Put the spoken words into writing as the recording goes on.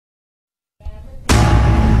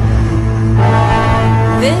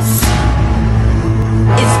This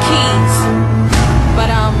is keys,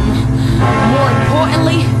 but more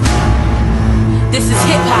importantly, this is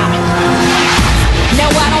hip-hop.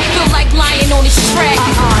 Now I don't feel like lying on this track,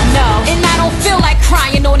 no. And I don't feel like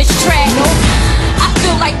crying on this track, no. I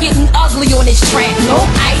feel like getting ugly on this track. No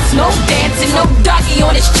ice, no dancing, no doggy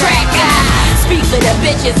on this track. Speak for the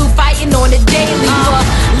bitches who fighting on the daily for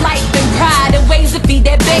life and pride and ways to feed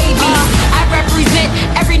their babies. I represent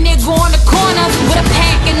every nigga on the corner with a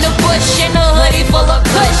pack in the bush and a hoodie full of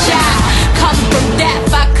kush. I come from death,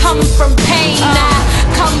 I come from pain, I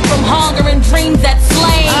come from hunger and dreams that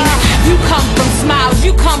slain. You come from smiles,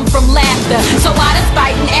 you come from laughter. So out of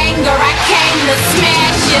spite and anger, I came to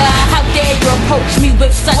smash ya. How dare you approach me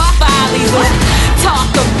with such folly? With talk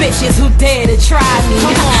of bitches who dare to try me.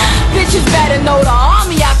 Bitches better know the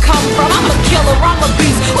army I come from. I'm a killer, I'm a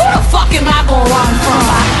beast. Who the fuck am I gonna run from?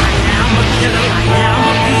 I am a killer, I am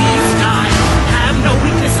a beast. I have no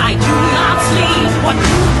weakness, I do not sleep. What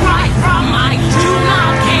you cry from, I do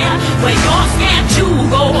not care. Where you're scared to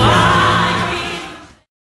go,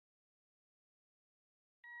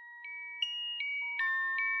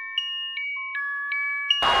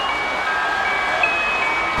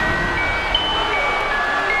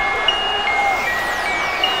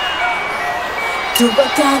 Do I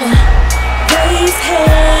gotta raise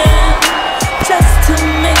hell just to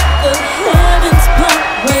make the heavens part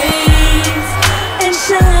ways and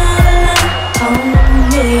shine a light on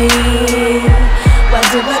me? Why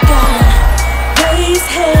do I gotta raise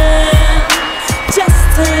hell just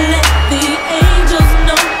to let the angels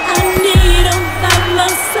know I need them by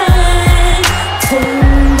my side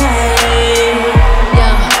tonight?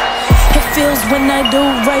 Yeah, it feels when I do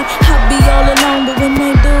right, I be all alone, but when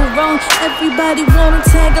I do wrong, everybody wanna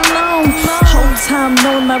tag along. Whole time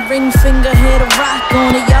knowing my ring finger hit a rock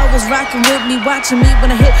on it. Y'all was rocking with me, watching me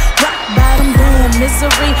when I hit rock bottom. Damn,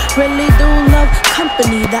 misery, really do love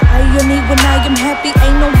company. The irony when I am happy,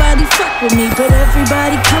 ain't nobody fuck with me, but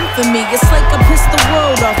everybody come for me. It's like I pissed the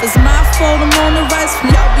world off. It's my fault I'm on the rise,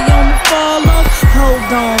 y'all be on the fall off.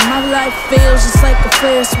 Hold on, my life feels just like a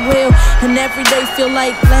Ferris wheel, and every day feel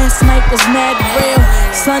like last night was mad real.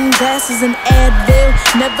 Sunglasses and Advil,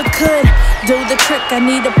 never could do the trick. I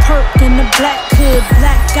need a perk and a black hood.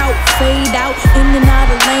 Black out, fade out, in and out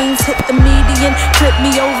of lanes. Hit the median, flip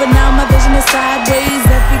me over, now my vision is sideways.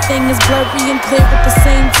 Everything is blurry and clear at the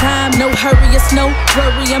same time. No hurry, it's no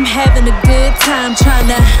worry, I'm having a good time.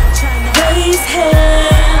 Tryna raise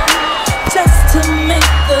hell just to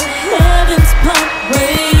make the heavens pump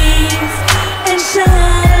waves and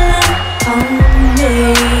shine a light on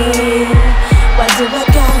me. Why do I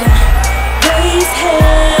gotta raise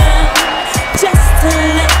hell just to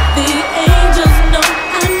let the angels know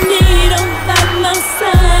I need them by my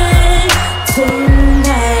side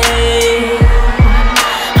tonight?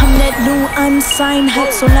 I'm that new unsigned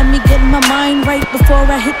hype, so let me get my mind right before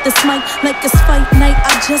I hit this mic. Like it's fight night,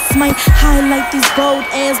 I just might highlight these bold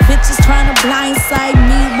ass bitches trying to blindside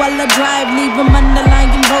me while I drive, leave them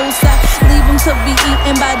underlying roadside. Leave them to be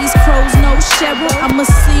eaten by these crows, no Cheryl. I'm a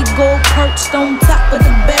seagull perched on top of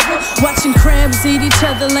the barrel, watching crabs eat each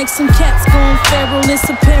other like some cats going feral. It's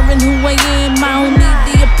apparent who I am, I don't need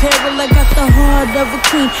the apparel. I got the heart of a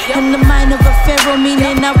queen and the mind of a pharaoh,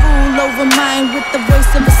 meaning I rule over mine with the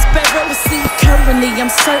voice of a sparrow. See, currently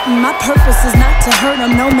I'm certain my purpose is not to hurt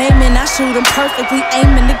them, no maiming, I shoot them perfectly,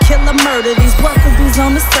 aiming to kill or murder these workaroos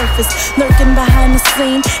on the surface, lurking behind the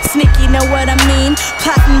scene. Sneaky, know what I mean?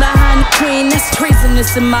 Plotting behind the queen, that's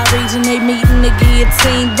treasonous in my region. They meeting the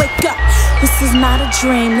guillotine. Wake up, this is not a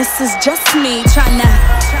dream, this is just me trying to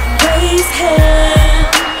raise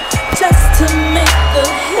hell just to make the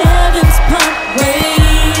heavens pump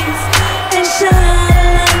waves and shine a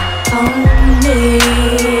light on me.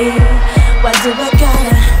 Why do I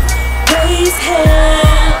gotta raise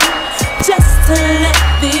hell just to let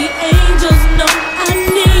the angels know I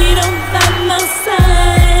need them by my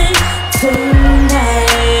side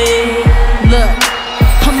tonight? Look,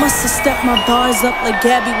 I must have stepped my bars up like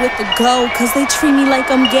Gabby with the gold, cause they treat me like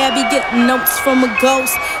I'm Gabby getting notes from a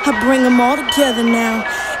ghost. I bring them all together now,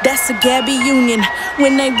 that's a Gabby union.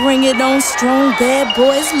 When they bring it on strong, bad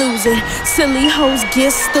boys lose it. Silly hoes get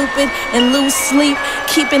stupid and lose sleep,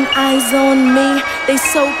 keeping eyes on me. They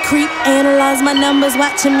so creep, analyze my numbers,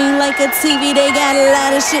 watching me like a TV. They got a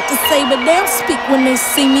lot of shit to say, but they don't speak when they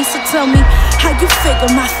see me. So tell me, how you figure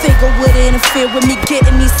my figure would interfere with me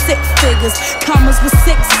getting these 6 figures? Commas with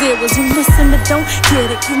 6 zeros. You listen but don't get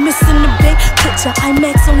it, you missing the big picture.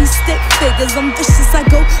 IMAX on these stick figures, I'm vicious, I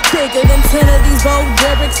go bigger than 10 of these old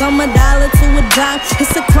lyrics. I'm $1 to a dime,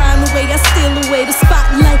 it's a crime the way I steal away the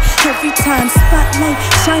spotlight. every time. Spotlight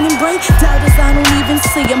shining bright, doubters I don't even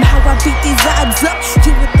see them. How I beat these odds up,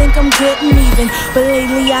 you would think I'm getting even. But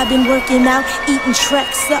lately I've been working out, eating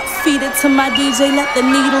tracks up. Feed it to my DJ, let the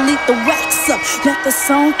needle eat the wax up. Let the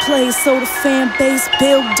song play so the fan base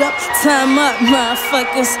build up. Time up,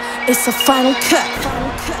 motherfuckers, it's a final cut.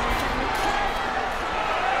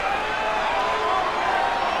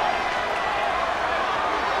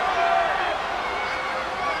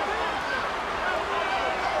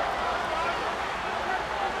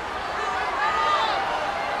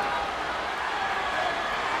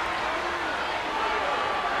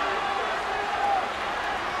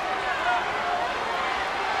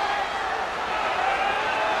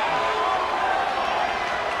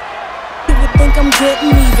 I'm getting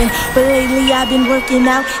even, but lately I've been working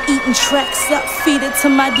out, eating tracks up. Feed it to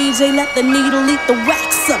my DJ, let the needle eat the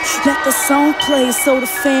wax up. Let the song play so the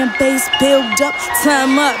fan base build up.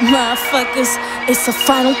 Time up, motherfuckers, it's a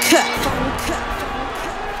final cut.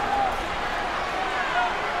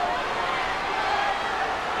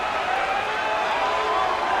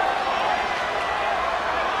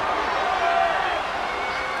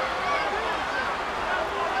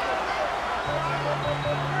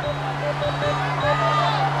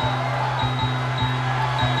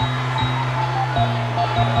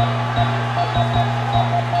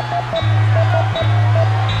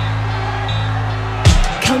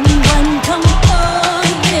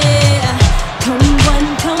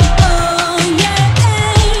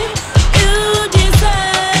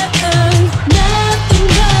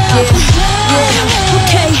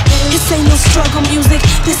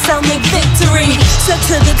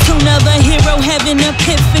 To the tune of a hero having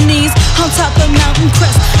epiphanies on top of mountain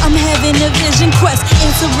crest. I'm having a vision quest,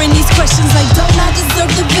 answering these questions like, don't I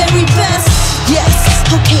deserve the very best? Yes,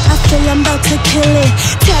 okay, I feel I'm about to kill it.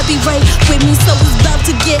 Tabby right with me, so it's about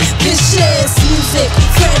to get vicious. Music,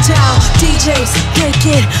 fragile, DJs, break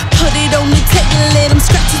it, put it on the table, let them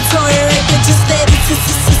scratch it, tolerate it, just let it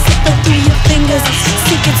slip through your fingers,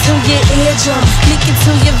 stick it to your eardrum, leak it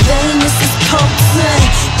to your vein. This is potent,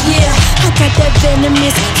 yeah, I got that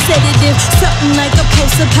venomous sedative, something like a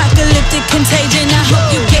post-apocalyptic contagion. I hope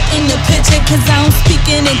you get in the picture, cause I don't speak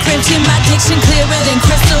in encryption. My diction clearer than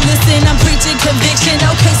crystal, listen, I'm preaching conviction.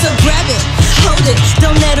 Okay, so grab it, hold it,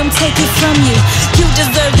 don't let them take it from you. You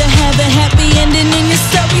deserve to have a happy ending in your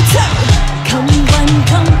story too. Come one,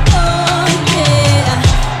 come on, yeah.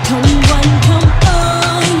 Come one, come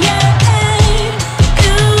on, yeah.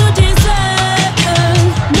 You deserve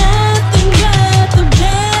nothing but the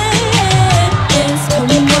best.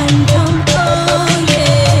 Come one, come on,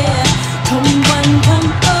 yeah. Come one, come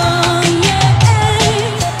on, yeah.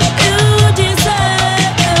 You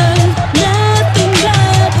deserve nothing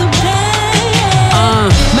but the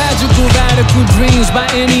best. Magical, radical dreams by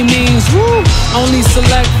any means. Woo! Only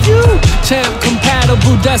select few. Champ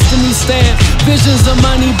compatible, destiny stamp. Visions of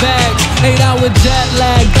money bags. 8-hour jet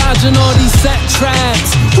lag, dodging all these set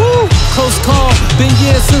tracks. Woo! Close call. Been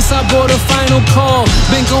years since I bought a final call.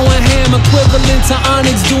 Been going ham, equivalent to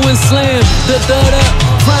Onyx doing slam. The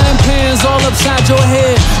frying pans all upside your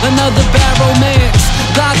head. Another bad romance.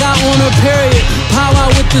 Gaga on her period. Power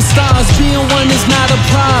with the stars. Being one is not a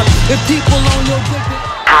problem. If people on your dick.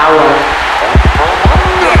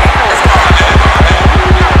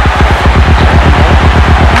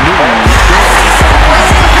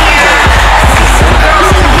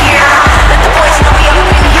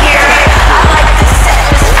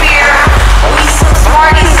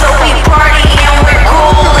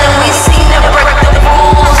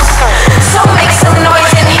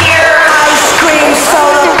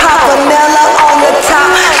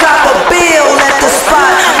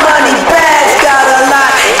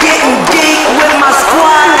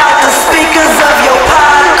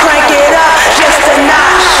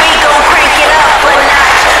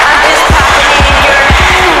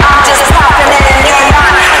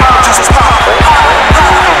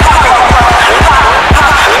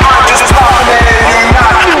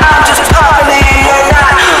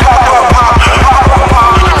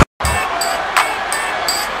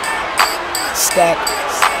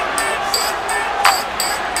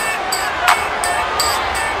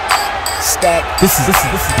 This is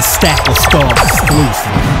the Stack or Star exclusive.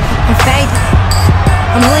 I'm faded,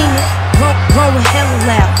 I'm leaning, rolling hella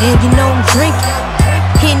loud, and you know I'm drinking.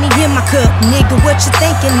 Henny in my cup, nigga, what you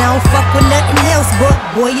thinking? I don't fuck with nothing else, but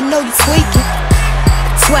boy, you know you tweaking.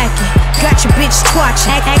 Swacking, got your bitch twatching,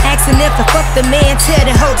 asking if I fuck the man, tell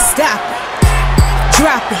the hoe to stop it.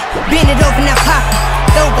 Drop it, bend it over, now pop it.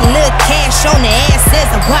 Throw a little cash on the ass as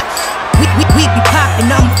I watch. We be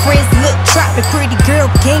poppin', all my friends look droppin'. Pretty girl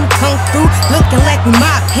gang come through, looking like we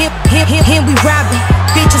mob. Him, we robbin'.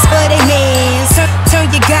 Bitches for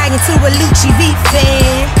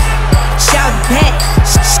fan. Shout back,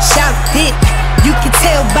 shout it. You can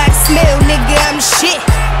tell by the smell, nigga, I'm the shit.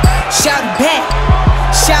 Shout back,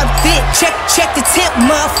 shout it. Check the tip,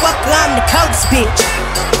 motherfucker, I'm the coldest bitch.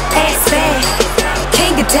 Ass bad,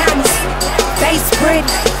 king of diamonds, face pretty,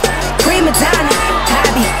 prima donna.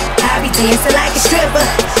 I be dancing like a stripper.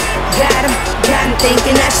 Got him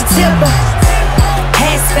thinking I should tip her.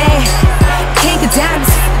 Ass bad, king of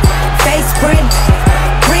diamonds, face pretty,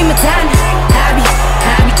 prima donna. I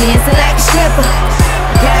be dancing like a stripper.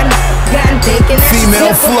 Got him thinking I should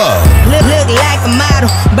Female tip her. flow. Look like a model,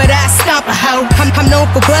 but I stomp a hoe. I'm known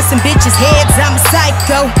for busting bitches' heads, I'm a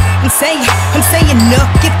psycho. I'm saying no,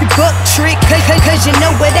 if you buck trick, cause you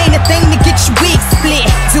know it ain't a thing to get your wig split.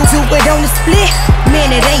 Do it on the split,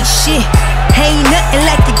 man, it ain't shit. Ain't nothing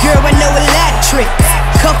like your girl, I know a lot of tricks.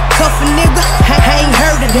 Cuff a nigga, I ain't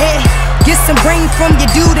heard of that. Get some brain from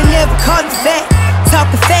your dude and never call it fat.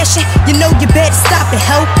 Talking fashion, you know you better stop it,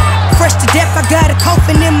 ho. Fresh to death, I got a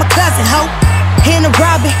coffin in my closet, ho. And a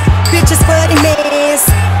Robin, bitches for the mans.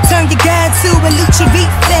 Turn your guy to a ᴘᴜ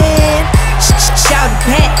fan. Shout it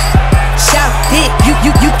back, shout it.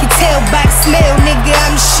 You can tell by the smell, nigga,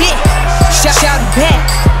 I'm the shit. Shout it back,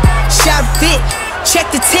 shout it. Check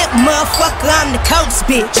the tip, motherfucker, I'm the coldest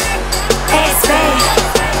bitch. Ass bad,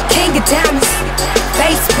 king of diamonds,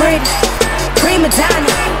 face pretty, prima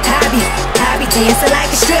donna. I be dancing like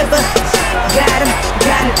a stripper. Got him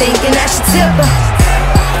thinking I should tip her.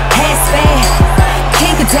 Ass bad,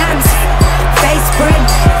 king of diamonds, face pretty,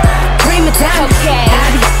 prima donna.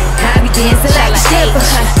 I be dancing like a stripper.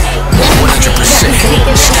 100%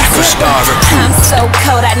 I'm so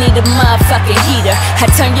cold, I need a motherfucking heater. I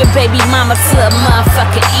turn your baby mama to a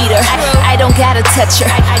motherfucking eater. I don't gotta touch her,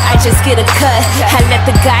 I just get a cut. I let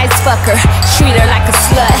the guys fuck her, treat her like a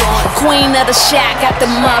slut. Queen of the shack, got the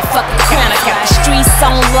motherfucking crown. I got the streets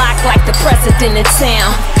on lock like the president in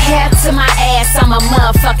town. Hair to my ass, I'm a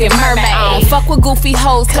motherfucking mermaid. I don't fuck with goofy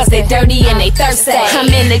hoes cause they dirty and they thirsty. I'm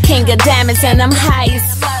in the king of diamonds and I'm high as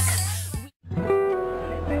fuck.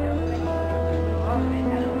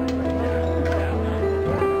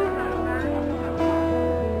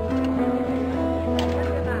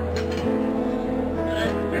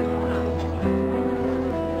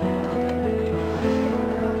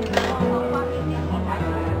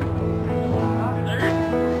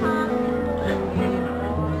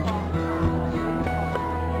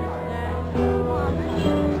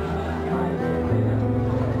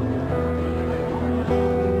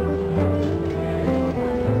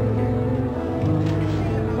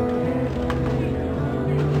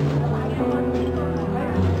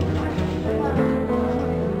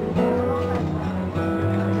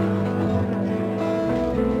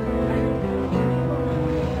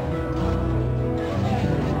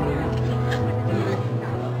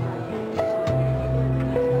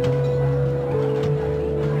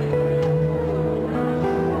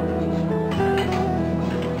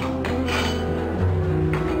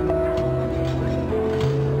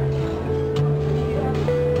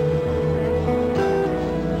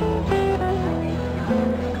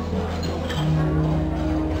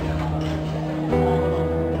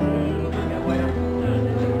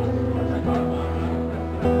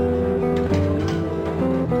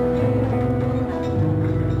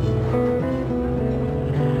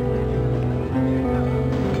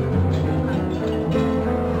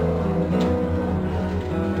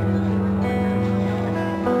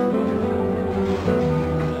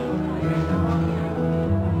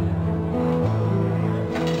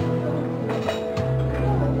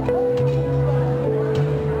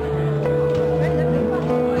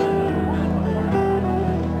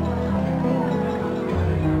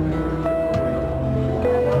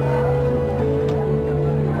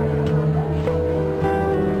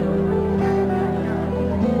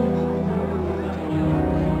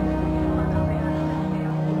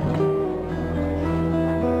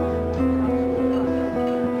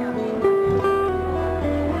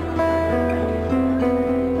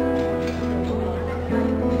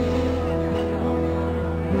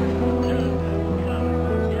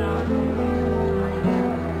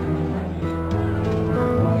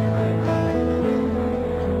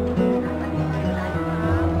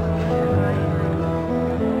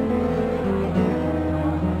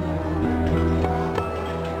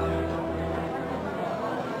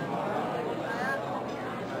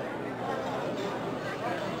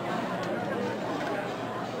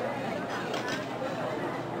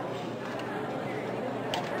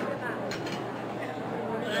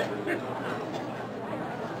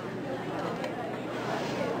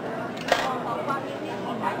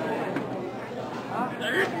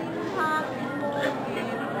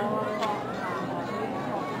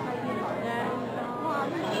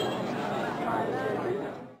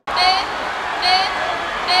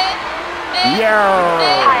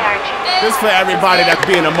 This for everybody that's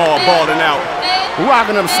being a mall balling out.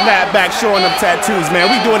 Rocking them snapback, showing them tattoos, man.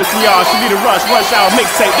 We doing this for y'all. She need a rush hour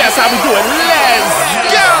mixtape. That's how we do it.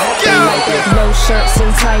 Let's go, go. Low shirts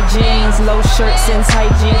and tight jeans, low shirts and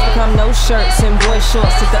tight jeans become no shirts and boy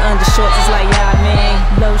shorts with the undershorts. It's like, yeah, I mean,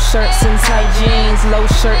 low shirts and tight jeans, low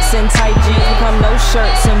shirts and tight jeans become no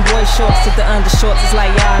shirts and boy shorts with the undershorts. It's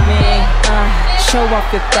like, yeah, I mean, show off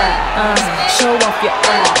your thigh, show off your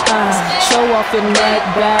ass, show off your neck,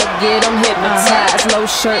 back, get them hypnotized. Low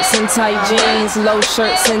shirts and tight jeans, low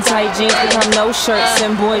shirts and tight jeans become no shirts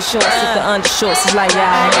and boy shorts with the undershorts. It's like,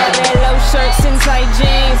 yeah, I mean, low shirts and tight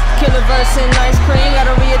jeans, killer verse and ice cream,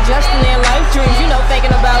 gotta readjust in their life dreams. You know,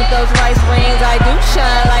 thinking about those rice rings, I do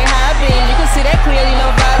shine like high beam. You can see that clearly, no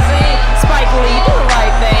Visine. Spike Lee, do the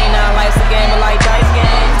right thing. Now life's a game of like dice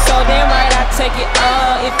game. So damn right, I take it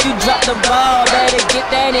all. If you drop the ball, better get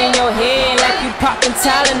that in your head like you poppin'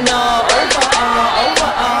 Tylenol.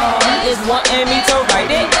 Overall, is wanting me to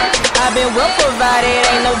write it. I've been well provided,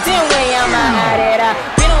 ain't no damn way I'ma hide it. I've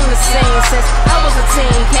been on the scene since I was a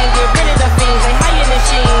teen. Can't get rid of the fiends, they hire the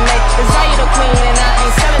machine. They desire the queen and I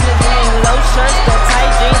ain't selling the dream. Low shirts, the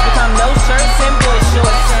tight jeans become no shirts and boy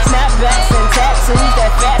shorts. Snapbacks and tattoos,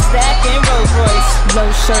 that fat stack and Rolls Royce. Low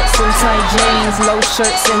shirts and tight jeans, low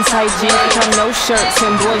shirts and tight jeans become no shirts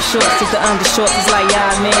and boy shorts with the undershorts. It's like,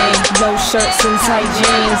 yeah, I mean, low shirts and tight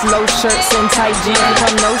jeans, low shirts and tight jeans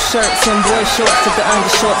become no shirts and boy shorts with the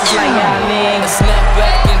undershorts. It's like, yeah, I mean,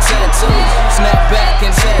 snapback and tattoos, snapback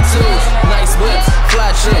and tattoos, nice whips,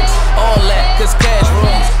 fly chicks, all that, cause cash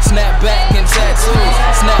rules. Snapback and tattoos,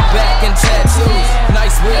 snapback and tattoos,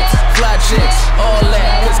 nice whips, fly chicks, all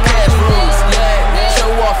that, cause cash rules. Yeah,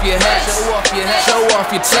 show off your hats, show off your hat, show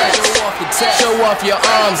off your tats, show off your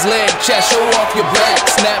arms, leg, chest, show off your back.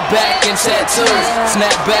 Snapback and tattoos,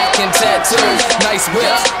 snapback and tattoos, nice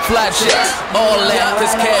whips, fly chicks, all that,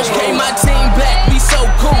 cause cash rules. Came my team back, be so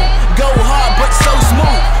cool, go hard but so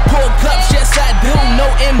smooth. Pull cups, yes I do,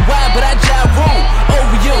 no NY but I jive rule.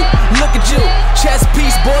 Over you, look at you, chess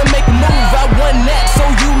piece, boy make a move. I won that, so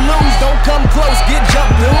you lose, don't come close, get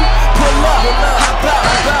jumped dude. Pull up, hop out,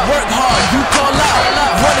 work hard, you call out.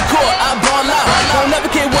 Run the court, I ball out, don't never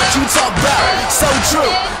care what you talk about. So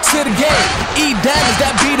true, to the game, E-Diamonds,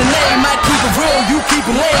 that be the name. I keep it real, you keep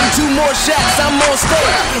it lame. 2 more shots, I'm on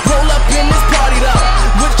stage. Roll up in this party though,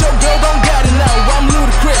 with your girl don't gotta know. I'm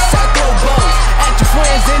ludicrous, I throw bows at your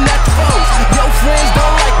friends and at your foes. Your friends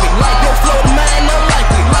don't like me, like your flow to mine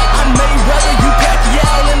unlikely. Like I'm Mayweather, you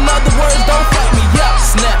Pacquiao, in other words, don't fight me, yeah.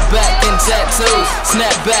 Snapback and tattoos,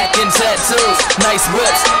 snapback and tattoos, nice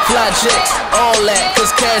whips, fly chicks, all that,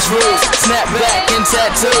 cause cash rules. Snapback and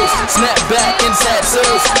tattoos, snapback and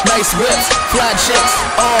tattoos, nice whips, fly chicks,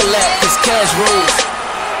 all that, cause cash rules.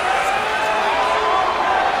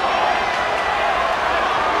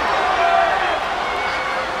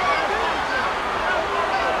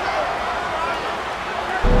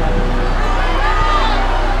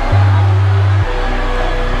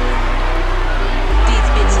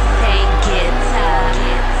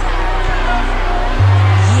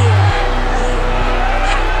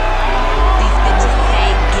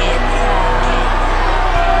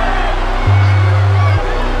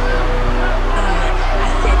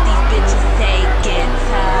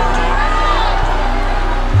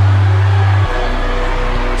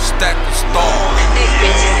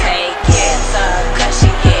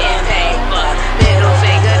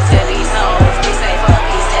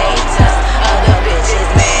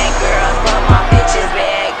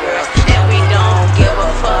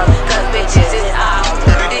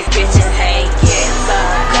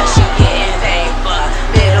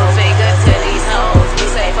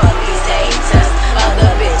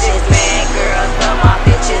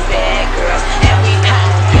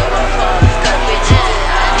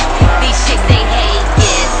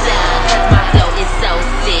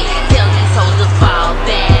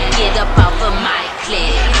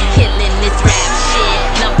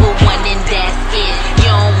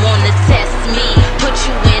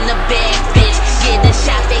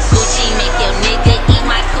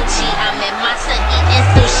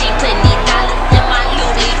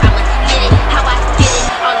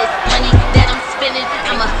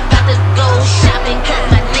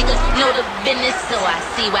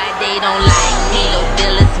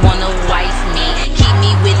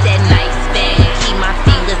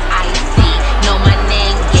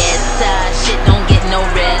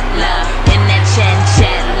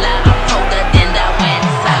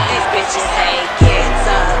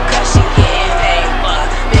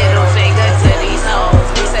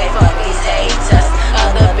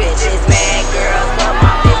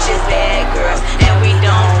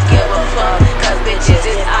 Cause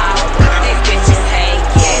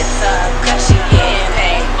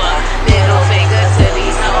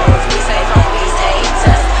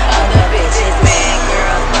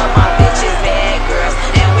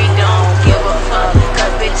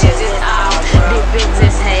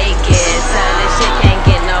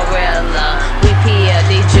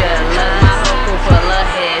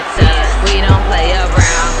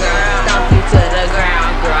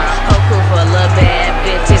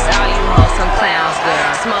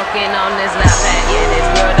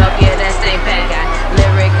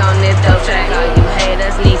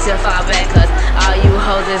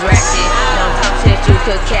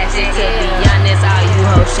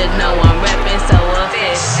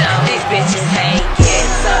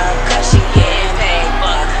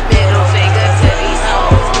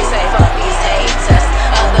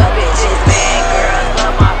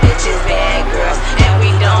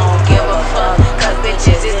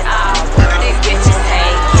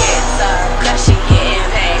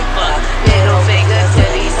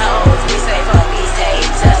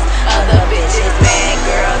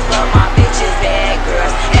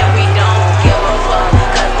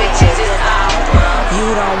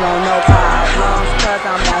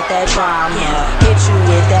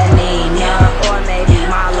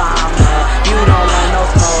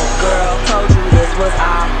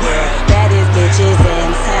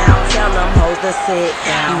sit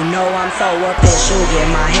down. You know I'm so official. Get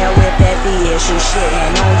my hair whipped at the issue.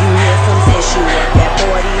 Shitting on you, hear some tissue. Up at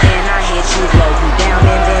 40, then I hit you. Blow you down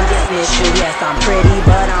and then dismiss you. Yes, I'm pretty,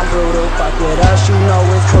 but I'm brutal. Fuck with us, you know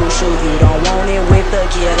it's crucial. You don't want it with the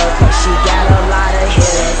killer, cause she got a lot of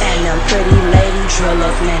hitters. And them pretty lady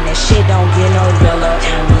drillers. Man, that shit don't get no realer.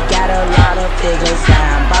 And we got a lot of figures.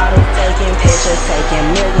 Sign bottles, taking pictures, taking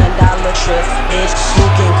 $1 million trips. Bitch, you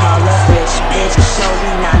can call us rich, bitch. So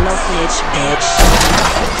we not no snitch, bitch.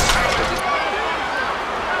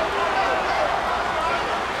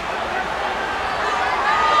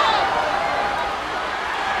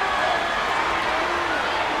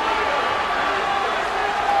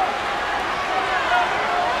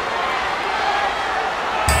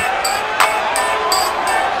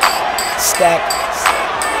 Stack.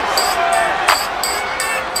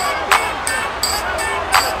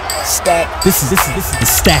 This is the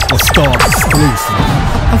Stack or Star exclusive.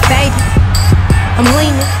 I'm faded, I'm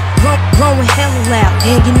leaning, blowing hella loud,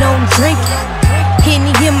 and you know I'm drinking. Henny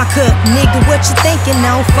in my cup, nigga, what you thinking?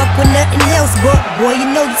 I don't fuck with nothing else, but boy, you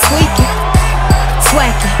know you tweaking.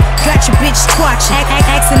 Swacking, got your bitch twatching,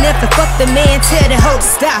 asking if I fuck the man, tell the hoe to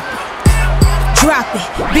stop it. Drop it,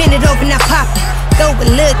 bend it over, now pop it. Throw a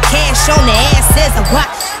little cash on the ass as I watch.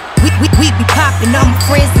 We be poppin', all my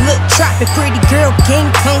friends look troppin'. Pretty girl gang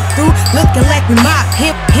come through, looking like we mob.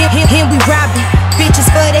 Him, we robbin'. Bitches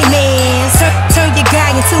for they mans. Turn your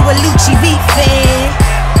guy into a Lucci V fan.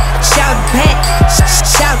 Shout it back,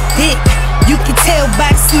 shout it dick. You can tell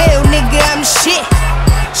by the smell, nigga, I'm the shit.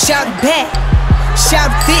 Shout it back,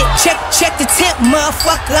 shout it dick. Check the tip,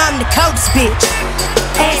 motherfucker, I'm the coldest bitch.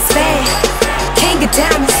 Ass bad, king of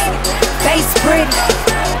diamonds, face pretty,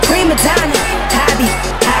 prima donna.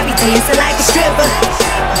 I be dancing like a stripper.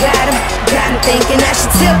 Got him thinking I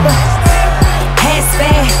should tip her. Ass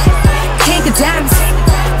bad, king of diamonds,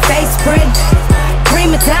 face pretty,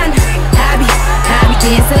 prima donna. I be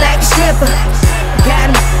dancing like a stripper. Got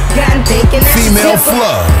him thinking I should tip her. Female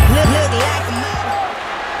flow. Look like a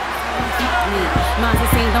Mom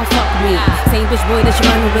saying don't fuck with me. Same bitch boy that you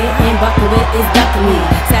running with and bucking with is ducking me.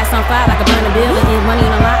 Sass on fire like a burning building. And money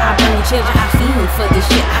on the line, I burn your children. I feel for this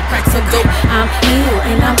shit. I crack so dope. I'm ill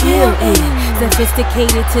and I'm ill and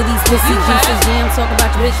sophisticated to these pussy juices. Jam talk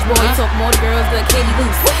about your bitch boy. Talk more to girls than Kitty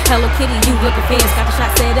Loose. Hello Kitty, you looking fast. Got the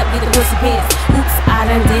shot set up, get the pussy pants. Oops, I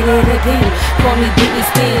done did it again. Call me Britney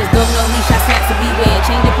Spears. Don't know leash, I snap to beware.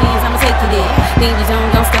 Change your plans, I'ma take you there. Danger zone,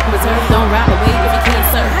 don't step in reserve. Don't ride my way if you can't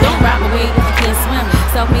serve. Don't ride my way if you can't swim.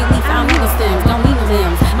 Self-made leaf, I don't need no stems, don't need no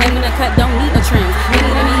limbs. Name in the cut, don't need no trim.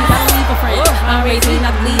 Many enemies, I don't need for friends. I'm raised me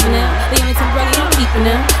not to believe in them. They only temporarily, I'm keeping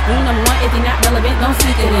them. Rule number one, if you're not relevant, don't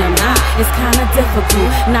speak to them. It's kinda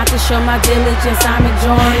difficult not to show my diligence. I'm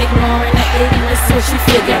ignoring the ignorance, what you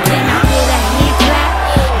figure. Then I hear that hand clap.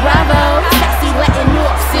 Bravo, sexy letting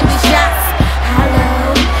off, sending shots.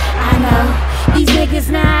 Hello, I know these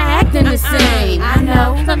niggas not acting the same. I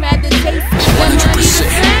know, I'm at the taste, the money the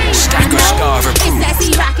same. Stack or Star It's approved.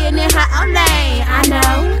 sexy rockin' in her own lane. I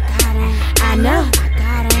know, I know.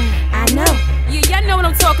 Yeah, y'all know what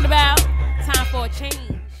I'm talking about. Time for a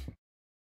change.